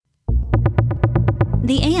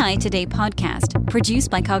The AI Today podcast, produced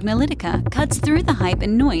by Cognilytica, cuts through the hype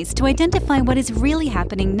and noise to identify what is really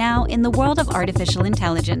happening now in the world of artificial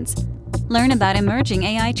intelligence. Learn about emerging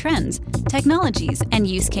AI trends, technologies, and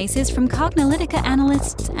use cases from Cognilytica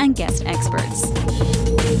analysts and guest experts.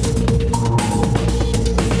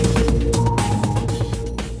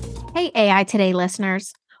 Hey, AI Today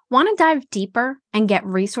listeners. Want to dive deeper and get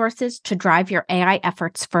resources to drive your AI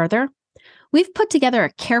efforts further? We've put together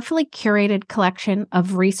a carefully curated collection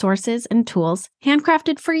of resources and tools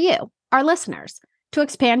handcrafted for you, our listeners, to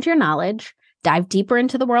expand your knowledge, dive deeper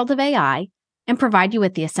into the world of AI, and provide you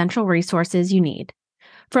with the essential resources you need.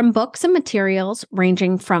 From books and materials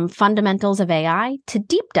ranging from fundamentals of AI to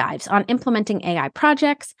deep dives on implementing AI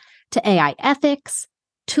projects, to AI ethics,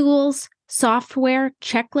 tools, software,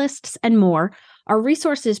 checklists, and more, our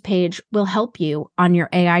resources page will help you on your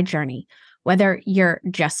AI journey, whether you're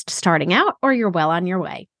just starting out or you're well on your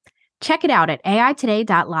way. Check it out at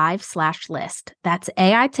aitoday.live/list. That's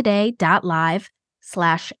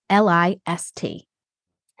aitoday.live/LIST.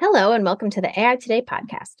 Hello, and welcome to the AI Today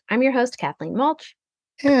podcast. I'm your host, Kathleen Mulch.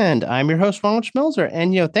 And I'm your host, Ronald Schmelzer.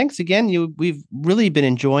 And, thanks again. We've really been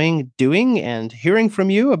enjoying doing and hearing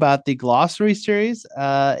from you about the Glossary series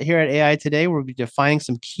here at AI Today. We'll be defining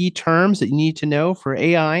some key terms that you need to know for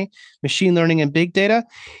AI, machine learning, and big data.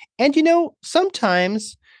 And,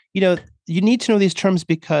 sometimes, you need to know these terms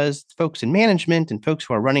because folks in management and folks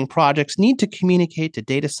who are running projects need to communicate to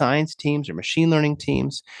data science teams or machine learning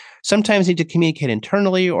teams. Sometimes need to communicate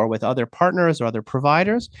internally or with other partners or other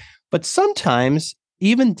providers. But sometimes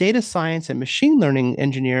even data science and machine learning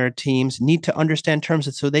engineer teams need to understand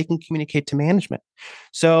terms so they can communicate to management.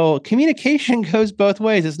 So communication goes both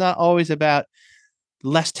ways. It's not always about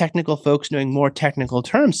less technical folks knowing more technical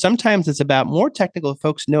terms. Sometimes it's about more technical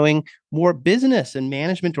folks knowing more business and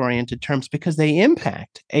management-oriented terms because they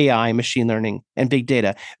impact AI, machine learning, and big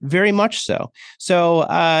data, very much so. So,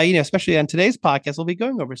 especially on today's podcast, we'll be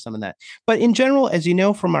going over some of that. But in general, as you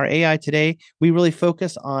know from our AI Today, we really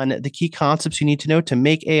focus on the key concepts you need to know to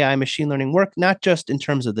make AI machine learning work, not just in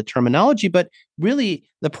terms of the terminology, but really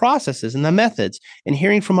the processes and the methods, and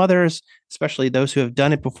hearing from others, especially those who have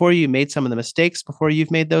done it before you, made some of the mistakes before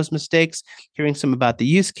you've made those mistakes, hearing some about the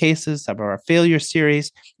use cases of our failure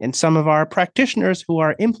series, and some of our practitioners who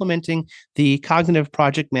are implementing the cognitive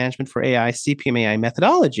project management for AI, CPMAI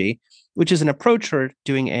methodology, which is an approach for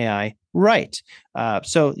doing AI right.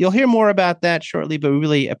 So you'll hear more about that shortly, but we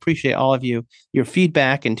really appreciate all of you, your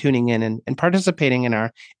feedback and tuning in and participating in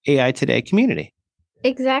our AI Today community.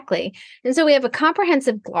 Exactly. And so we have a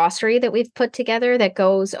comprehensive glossary that we've put together that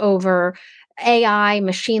goes over AI,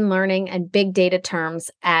 machine learning, and big data terms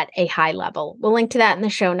at a high level. We'll link to that in the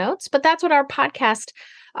show notes, but that's what our podcast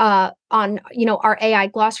our AI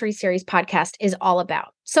Glossary series podcast is all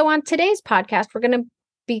about. So on today's podcast, we're going to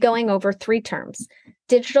be going over three terms: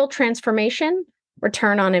 digital transformation,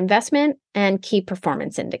 return on investment, and key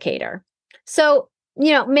performance indicator. So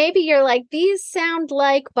maybe you're like, these sound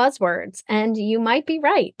like buzzwords, and you might be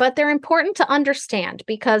right, but they're important to understand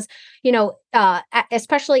because,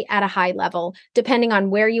 especially at a high level, depending on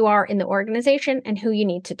where you are in the organization and who you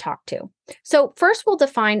need to talk to. So first, we'll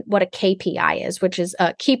define what a KPI is, which is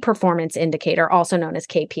a key performance indicator, also known as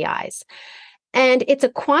KPIs. And it's a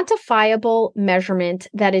quantifiable measurement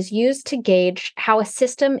that is used to gauge how a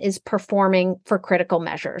system is performing for critical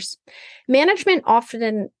measures. Management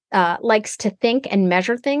often likes to think and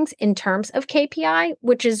measure things in terms of KPI,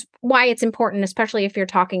 which is why it's important, especially if you're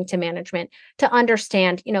talking to management, to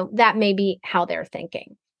understand, that may be how they're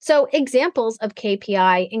thinking. So examples of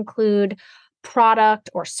KPI include product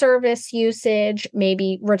or service usage,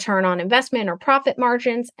 maybe return on investment or profit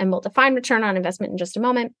margins, and we'll define return on investment in just a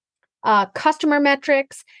moment. Customer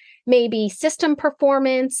metrics, maybe system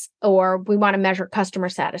performance, or we want to measure customer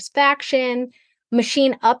satisfaction,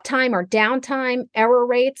 machine uptime or downtime, error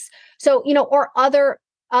rates. So, or other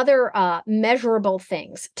measurable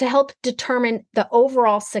things to help determine the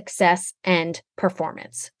overall success and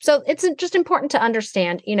performance. So it's just important to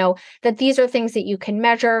understand, that these are things that you can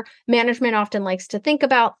measure. Management often likes to think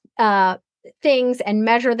about things and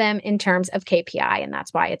measure them in terms of KPI, and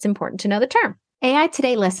that's why it's important to know the term. AI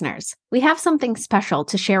Today listeners, we have something special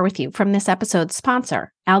to share with you from this episode's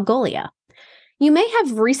sponsor, Algolia. You may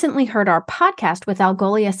have recently heard our podcast with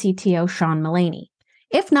Algolia CTO Sean Mullaney.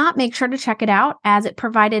 If not, make sure to check it out, as it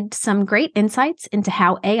provided some great insights into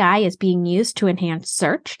how AI is being used to enhance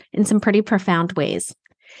search in some pretty profound ways.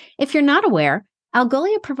 If you're not aware,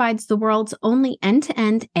 Algolia provides the world's only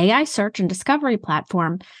end-to-end AI search and discovery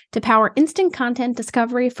platform to power instant content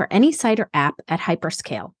discovery for any site or app at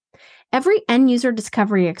hyperscale. Every end user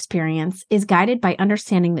discovery experience is guided by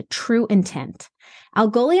understanding the true intent.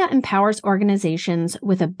 Algolia empowers organizations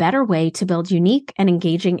with a better way to build unique and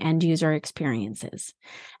engaging end user experiences.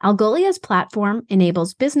 Algolia's platform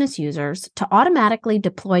enables business users to automatically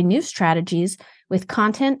deploy new strategies with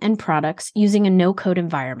content and products using a no-code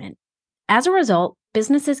environment. As a result,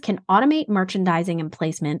 businesses can automate merchandising and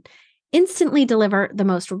placement, instantly deliver the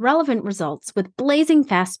most relevant results with blazing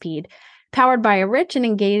fast speed, powered by a rich and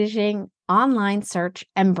engaging online search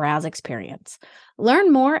and browse experience.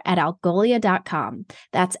 Learn more at algolia.com.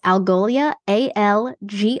 That's Algolia, ALGOLIA.com.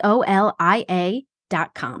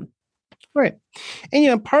 Right.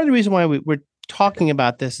 And, part of the reason why we're talking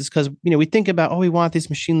about this is because, we think about, we want these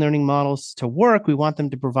machine learning models to work. We want them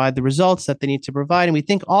to provide the results that they need to provide. And we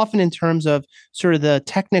think often in terms of sort of the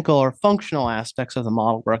technical or functional aspects of the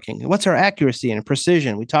model working. What's our accuracy and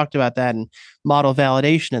precision? We talked about that in model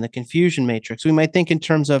validation and the confusion matrix. We might think in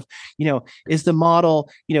terms of, is the model,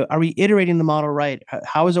 are we iterating the model right?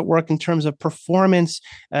 How does it work in terms of performance?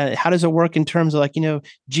 How does it work in terms of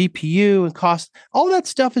GPU and cost? All that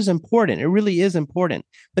stuff is important. It really is important.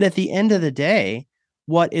 But at the end of the day,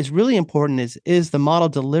 what is really important is the model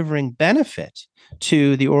delivering benefit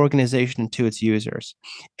to the organization and to its users.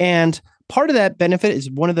 And part of that benefit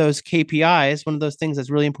is one of those KPIs, one of those things that's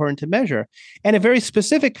really important to measure. And a very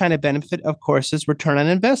specific kind of benefit, of course, is return on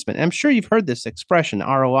investment. And I'm sure you've heard this expression,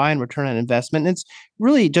 ROI and return on investment. And it's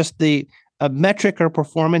really just a metric or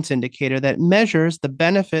performance indicator that measures the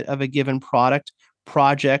benefit of a given product,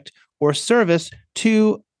 project, or service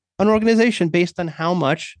to an organization based on how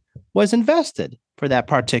much was invested for that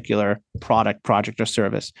particular product, project, or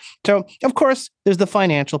service. So, of course, there's the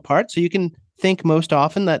financial part. So you can think most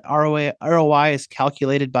often that ROI is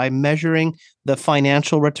calculated by measuring the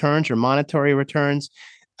financial returns or monetary returns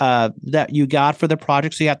that you got for the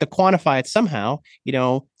project. So you have to quantify it somehow,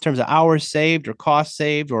 in terms of hours saved or cost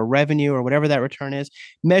saved or revenue or whatever that return is,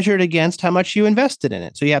 measured against how much you invested in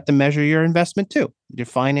it. So you have to measure your investment too, your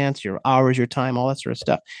finance, your hours, your time, all that sort of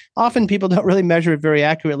stuff. Often people don't really measure it very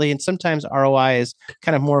accurately. And sometimes ROI is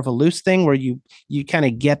kind of more of a loose thing where you kind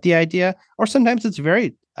of get the idea, or sometimes it's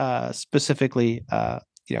very specifically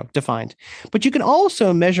defined. But you can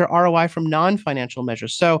also measure ROI from non-financial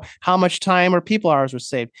measures. So how much time or people hours were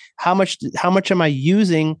saved? How much am I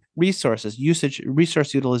using resource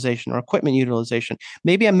utilization or equipment utilization?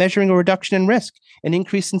 Maybe I'm measuring a reduction in risk, an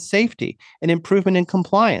increase in safety, an improvement in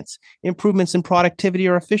compliance, improvements in productivity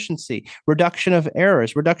or efficiency, reduction of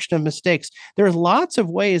errors, reduction of mistakes. There's lots of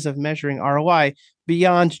ways of measuring ROI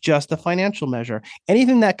beyond just the financial measure.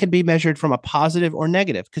 Anything that could be measured from a positive or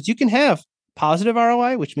negative, because you can have positive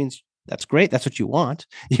ROI, which means that's great. That's what you want.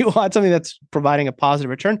 You want something that's providing a positive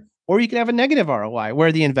return, or you can have a negative ROI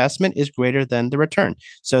where the investment is greater than the return.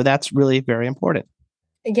 So that's really very important.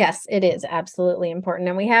 Yes, it is absolutely important.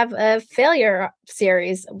 And we have a failure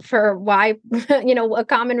series for why, a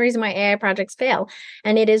common reason why AI projects fail,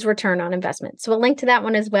 and it is return on investment. So we'll link to that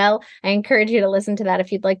one as well. I encourage you to listen to that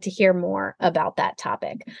if you'd like to hear more about that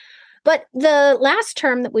topic. But the last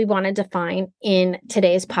term that we want to define in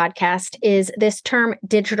today's podcast is this term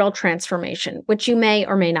digital transformation, which you may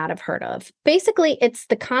or may not have heard of. Basically, it's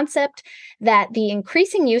the concept that the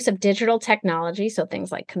increasing use of digital technology, so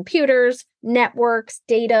things like computers, networks,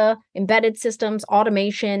 data, embedded systems,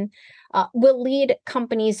 automation, will lead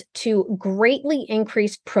companies to greatly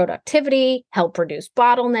increase productivity, help reduce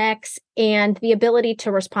bottlenecks, and the ability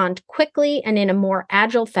to respond quickly and in a more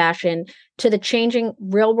agile fashion to the changing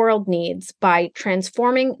real-world needs by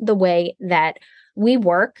transforming the way that we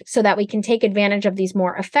work so that we can take advantage of these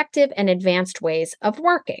more effective and advanced ways of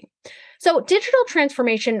working. So digital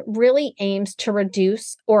transformation really aims to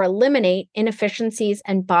reduce or eliminate inefficiencies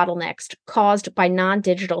and bottlenecks caused by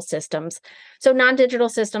non-digital systems. So non-digital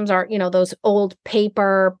systems are, those old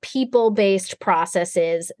paper, people-based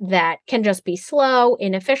processes that can just be slow,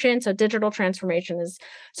 inefficient. So digital transformation is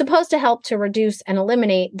supposed to help to reduce and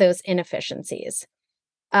eliminate those inefficiencies.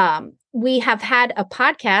 We have had a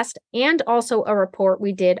podcast and also a report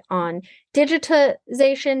we did on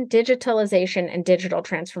digitalization, and digital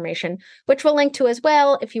transformation, which we'll link to as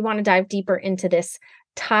well if you want to dive deeper into this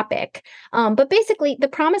topic. But basically, the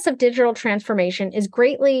promise of digital transformation is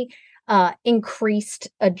greatly increased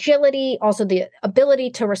agility, also the ability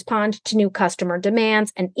to respond to new customer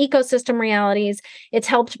demands and ecosystem realities. It's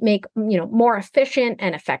helped make more efficient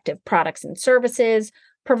and effective products and services,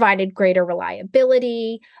 provided greater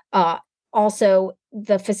reliability, also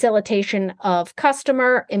the facilitation of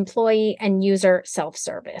customer, employee, and user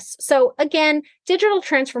self-service. So again, digital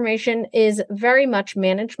transformation is very much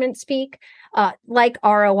management speak. like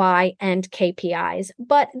ROI and KPIs,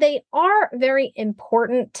 but they are very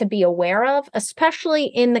important to be aware of, especially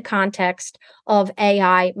in the context of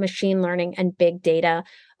AI, machine learning, and big data.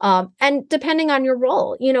 And depending on your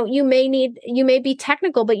role, you may be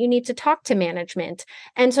technical, but you need to talk to management.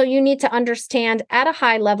 And so you need to understand at a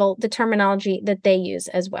high level the terminology that they use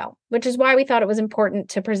as well, which is why we thought it was important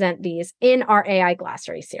to present these in our AI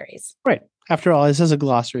Glossary series. Right. After all, this is a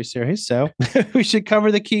glossary series, so we should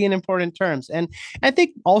cover the key and important terms. And I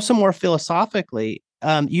think also more philosophically,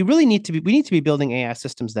 we need to be building AI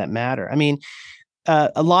systems that matter. I mean,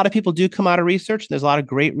 a lot of people do come out of research. There's a lot of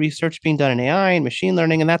great research being done in AI and machine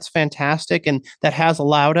learning, and that's fantastic. And that has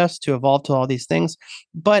allowed us to evolve to all these things.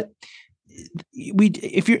 But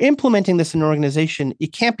if you're implementing this in an organization,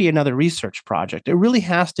 it can't be another research project. It really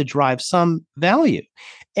has to drive some value.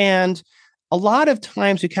 And a lot of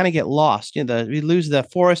times we kind of get lost. We lose the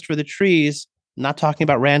forest for the trees. I'm not talking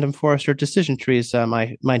about random forest or decision trees,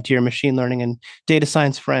 my dear machine learning and data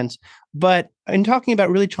science friends. But in talking about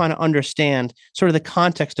really trying to understand sort of the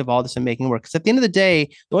context of all this and making it work. Because at the end of the day,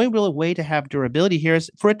 the only real way to have durability here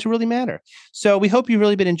is for it to really matter. So we hope you've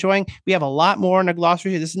really been enjoying. We have a lot more in our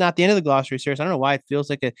glossary. This is not the end of the glossary series. I don't know why it feels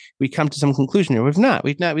like we come to some conclusion here. We've not.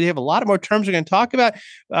 We have a lot more terms we're going to talk about.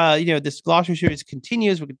 This glossary series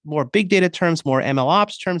continues with more big data terms, more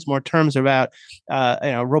MLOps terms, more terms about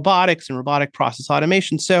robotics and robotic process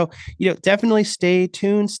automation. So definitely stay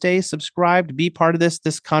tuned, stay subscribed, be part of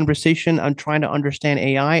this conversation on trying to understand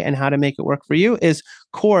AI and how to make it work for you is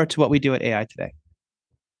core to what we do at AI Today.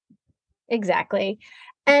 Exactly.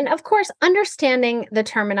 And of course, understanding the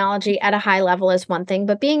terminology at a high level is one thing,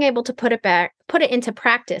 but being able to put it into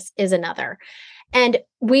practice is another. And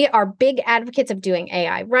we are big advocates of doing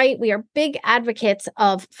AI right. We are big advocates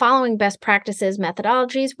of following best practices,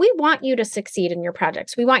 methodologies. We want you to succeed in your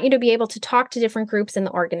projects. We want you to be able to talk to different groups in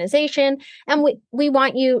the organization. And we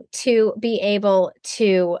want you to be able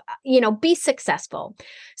to, be successful.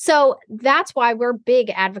 So that's why we're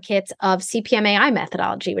big advocates of CPM AI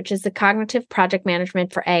methodology, which is the Cognitive Project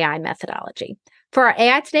Management for AI methodology. For our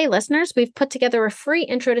AI Today listeners, we've put together a free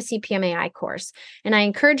Intro to CPM AI course, and I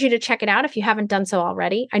encourage you to check it out if you haven't done so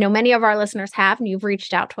already. I know many of our listeners have, and you've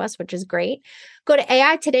reached out to us, which is great. Go to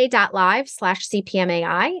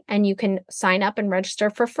aitoday.live/CPMAI, and you can sign up and register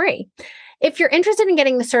for free. If you're interested in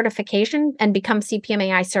getting the certification and become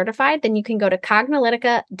CPMAI certified, then you can go to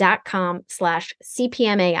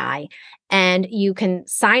cognilytica.com/CPMAI, and you can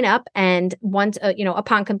sign up. And once,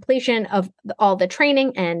 upon completion of all the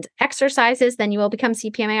training and exercises, then you will become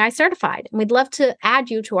CPMAI certified. And we'd love to add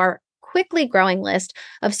you to our quickly growing list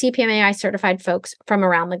of CPMAI certified folks from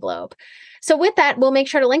around the globe. So with that, we'll make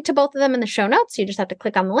sure to link to both of them in the show notes. You just have to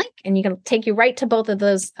click on the link and you can take you right to both of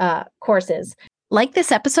those courses. Like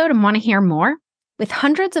this episode and want to hear more? With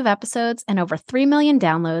hundreds of episodes and over 3 million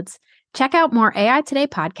downloads, check out more AI Today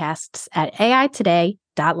podcasts at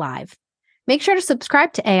aitoday.live. Make sure to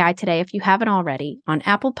subscribe to AI Today if you haven't already on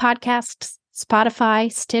Apple Podcasts,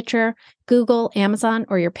 Spotify, Stitcher, Google, Amazon,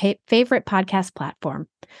 or your favorite podcast platform.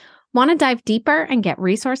 Want to dive deeper and get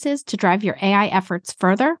resources to drive your AI efforts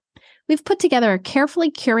further? We've put together a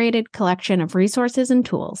carefully curated collection of resources and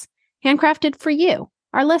tools, handcrafted for you,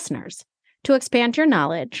 our listeners, to expand your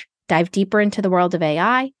knowledge, dive deeper into the world of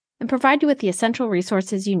AI, and provide you with the essential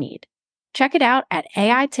resources you need. Check it out at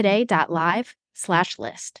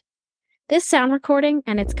aitoday.live/list. This sound recording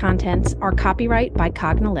and its contents are copyright by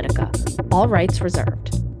Cognilytica, all rights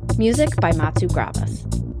reserved. Music by Matsu Gravas.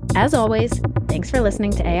 As always, thanks for listening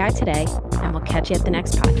to AI Today, and we'll catch you at the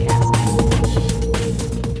next podcast.